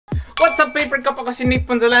What's up, Paper Cup? Ako si Nate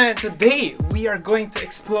Punzalan, and today we are going to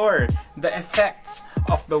explore the effects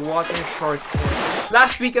of the water shortage.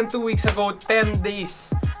 Last week and 2 weeks ago, 10 days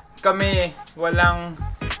kami walang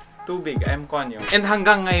tubig. I'm konyo. And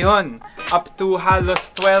hanggang ngayon, up to halos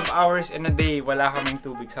 12 hours in a day, wala kaming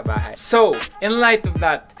tubig sa bahay. So, in light of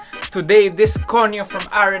that, today, this konyo from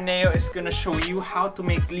Araneo is gonna show you how to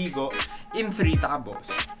make Ligo in 3 tabos.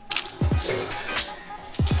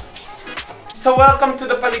 So welcome to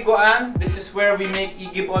the paliguan. This is where we make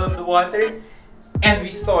igib all of the water and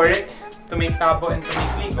we store it to make tabo and to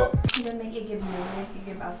make ligo. You don't make igib here, you make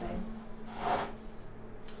igib outside.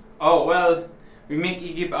 Oh well, we make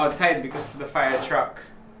igib outside because of the fire truck.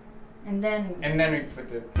 And then we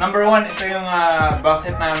put it. Number 1, ito yung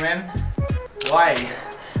bucket namin. Why?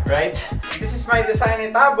 Right? This is my design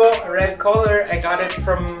in tabo, red color. I got it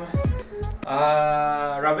from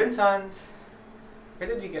Robinsons. Where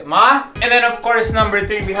did we get? Ma? And then of course, number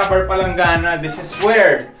 3, we have our palanggana. This is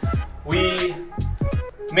where we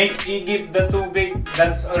make igib the tubig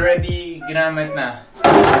that's already ginamit na.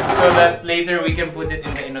 So that later we can put it in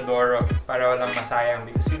the inodoro para walang masayang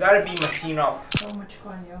because we gotta be masino. So much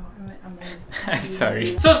konyo. I'm amazed. I'm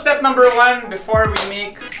sorry. So step number 1, before we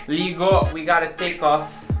make ligo, we gotta take off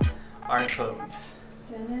our clothes.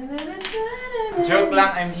 Joke lang,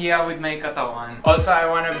 I'm here with my katawan. Also, I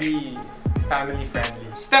wanna be family friendly.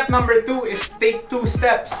 Step number 2 is take 2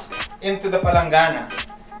 steps into the palanggana.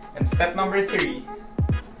 And step number 3,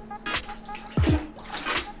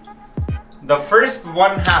 the first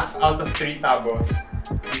 1/2 out of 3 tabos,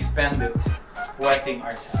 we spend it wetting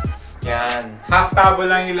ourselves. Yan. Half tabo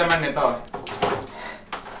lang yung laman nito.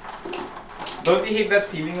 Don't you hate that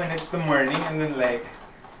feeling when it's the morning and then like,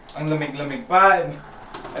 ang lamig-lamig pa and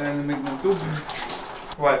ang lamig ng tubig?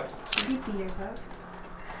 What? Did you pee yourself?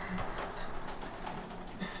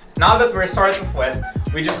 Now that we're sort of wet,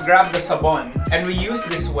 we just grab the sabon and we use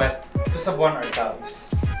this wet to sabon ourselves.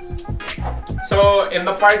 So, in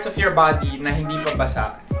the parts of your body na hindi pa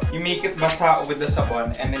basa, you make it basa with the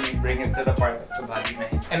sabon and then you bring it to the part of the body na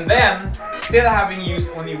hindi. And then, still having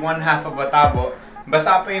used only 1/2 of a tabo,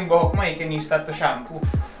 basa pa yung buhok mo, you can use that to shampoo.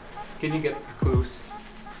 Can you get close?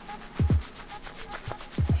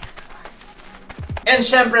 And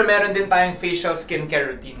syempre, meron din tayong facial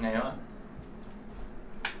skincare routine ngayon.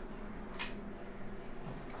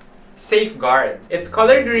 Safeguard. It's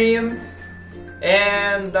color green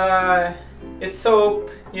and it's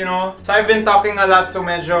soap, you know. So I've been talking a lot, so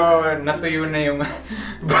medyo natuyo na yung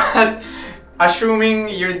but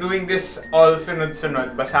assuming you're doing this all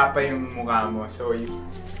sunod-sunod, basa pa yung mukha mo. So you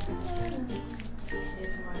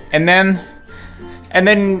and then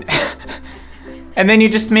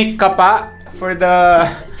you just make kapa for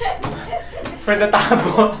the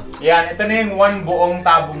tabo. Yan, ito na yung 1 buong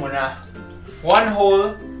tabo mo na. 1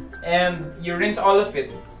 whole. And you rinse all of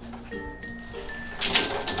it.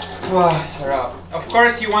 Wow, sarap. Of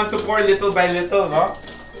course, you want to pour little by little, no?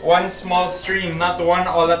 1 small stream, not 1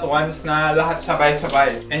 all at once na lahat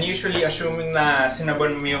sabay-sabay. And usually, assuming na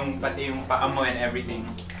sinabon mo yung pati yung paa mo and everything.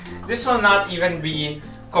 This will not even be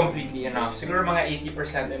completely enough. Siguro mga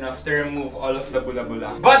 80% enough to remove all of the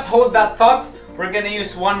bula-bula. But hold that thought. We're gonna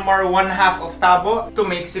use 1 more 1/2 of tabo to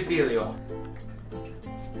make sipilyo.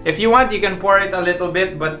 If you want, you can pour it a little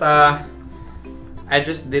bit, but I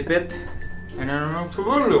just dip it and then I make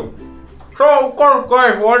sipilyo. So, of course,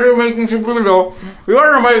 guys, while you're making sipilyo, we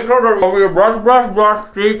want to make sure that we brush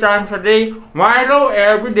 3 times a day. Milo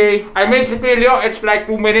every day. I make sipilyo, it's like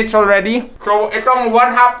 2 minutes already. So, itong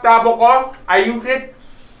 1/2 tabo ko, I use it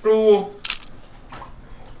to...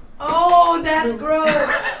 Oh, that's gross!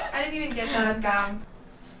 I didn't even get that on cam.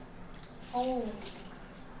 Oh.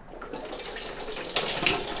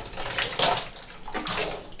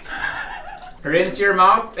 Rinse your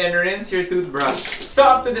mouth and rinse your toothbrush. So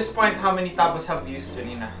up to this point, how many tabos have you used,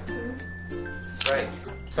 Janina? 2. That's right.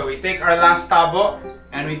 So we take our last tabo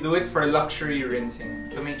and we do it for luxury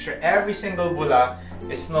rinsing to make sure every single bula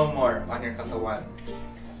is no more on your katawan.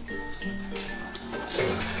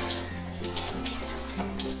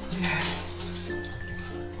 Yes.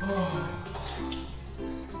 Oh.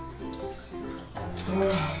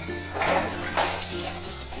 Oh.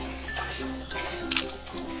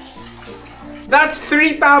 That's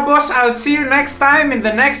 3 tabos. I'll see you next time in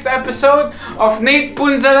the next episode of Nate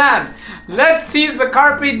Punzalan. Let's seize the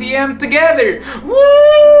Carpe Diem together. Woo!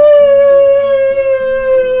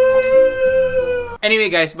 Anyway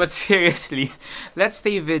guys, but seriously, let's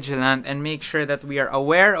stay vigilant and make sure that we are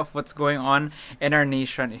aware of what's going on in our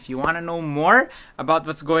nation. If you want to know more about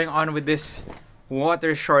what's going on with this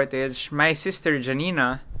water shortage, my sister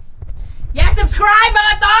Janina. Yeah, subscribe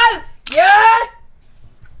mga tol! Yeah!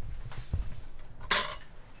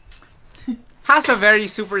 has a very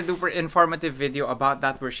super duper informative video about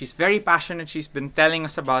that where she's very passionate. She's been telling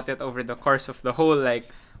us about it over the course of the whole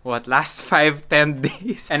last 5-10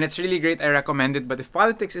 days. And it's really great. I recommend it. But if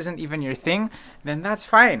politics isn't even your thing, then that's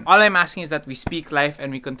fine. All I'm asking is that we speak life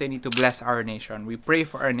and we continue to bless our nation. We pray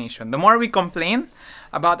for our nation. The more we complain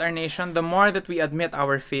about our nation, the more that we admit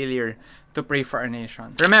our failure to pray for our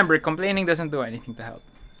nation. Remember, complaining doesn't do anything to help.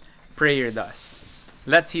 Prayer does.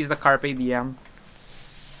 Let's seize the carpe diem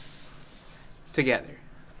together.